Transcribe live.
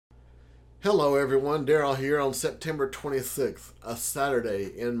Hello everyone, Daryl here on September 26th, a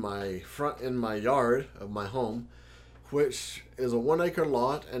Saturday in my yard of my home, which is a 1 acre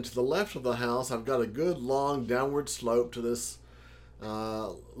lot, and to the left of the house I've got a good long downward slope to this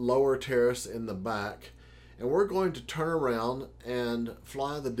lower terrace in the back, and we're going to turn around and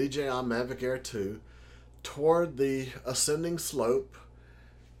fly the DJI Mavic Air 2 toward the ascending slope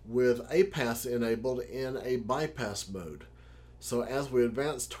with APAS enabled in a bypass mode. So as we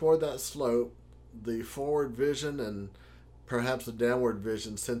advance toward that slope, the forward vision and perhaps the downward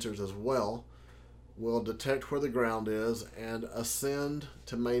vision sensors as well will detect where the ground is and ascend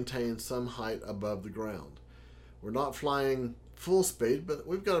to maintain some height above the ground. We're not flying full speed, but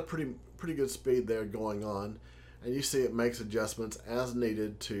we've got a pretty good speed there going on, and you see it makes adjustments as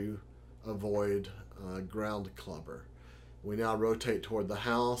needed to avoid ground clubber. We now rotate toward the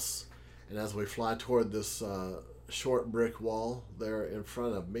house, and as we fly toward this short brick wall there in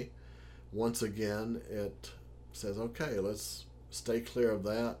front of me, once again it says, okay, let's stay clear of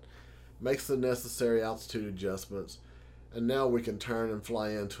that, makes the necessary altitude adjustments, and now we can turn and fly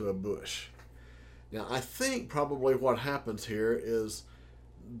into a bush. Now I think probably what happens here is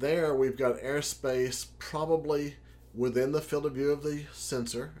there we've got airspace probably within the field of view of the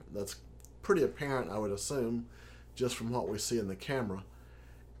sensor. That's pretty apparent, I would assume, just from what we see in the camera.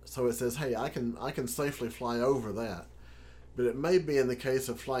 So it says, hey, I can safely fly over that. But it may be in the case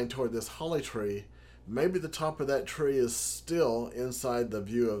of flying toward this holly tree, maybe the top of that tree is still inside the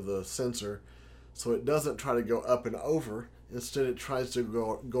view of the sensor, so it doesn't try to go up and over. Instead, it tries to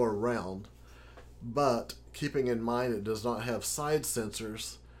go around. But keeping in mind it does not have side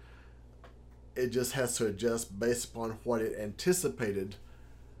sensors, it just has to adjust based upon what it anticipated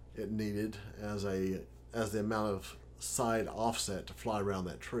it needed as the amount of side offset to fly around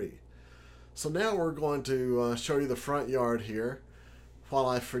that tree. So now we're going to show you the front yard here while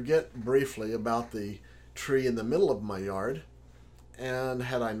I forget briefly about the tree in the middle of my yard. And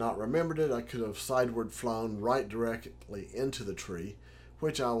had I not remembered it, I could have sideward flown right directly into the tree,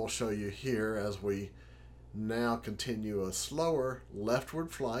 which I will show you here as we now continue a slower leftward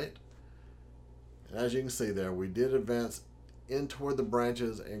flight. As you can see there, we did advance in toward the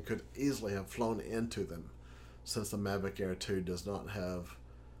branches and could easily have flown into them, since the Mavic Air 2 does not have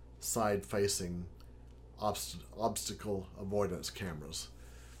side-facing obstacle avoidance cameras.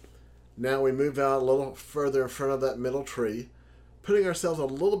 Now we move out a little further in front of that middle tree, putting ourselves a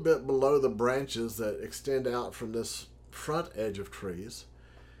little bit below the branches that extend out from this front edge of trees,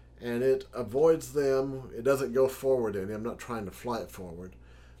 and it avoids them. It doesn't go forward any. I'm not trying to fly it forward,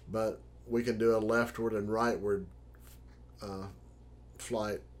 but we can do a leftward and rightward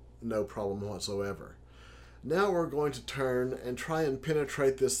flight, no problem whatsoever. Now we're going to turn and try and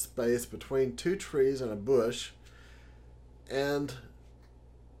penetrate this space between two trees and a bush, and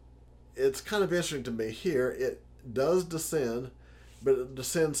it's kind of interesting to me here. It does descend, but it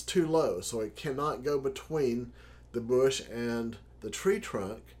descends too low, so it cannot go between the bush and the tree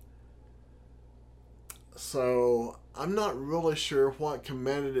trunk. So I'm not really sure what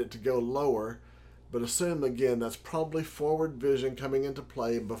commanded it to go lower, but assume again that's probably forward vision coming into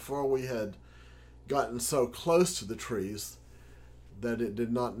play before we had gotten so close to the trees that it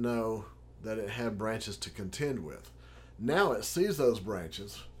did not know that it had branches to contend with. Now it sees those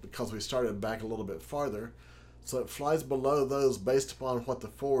branches because we started back a little bit farther, so it flies below those based upon what the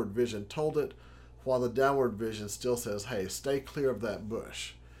forward vision told it, while the downward vision still says, hey, stay clear of that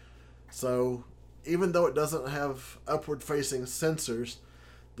bush. So even though it doesn't have upward facing sensors,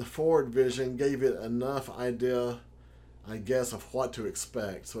 the forward vision gave it enough idea, I guess, of what to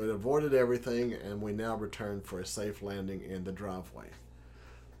expect. So it avoided everything, and we now return for a safe landing in the driveway.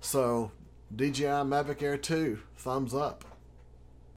 So DJI Mavic Air 2, thumbs up.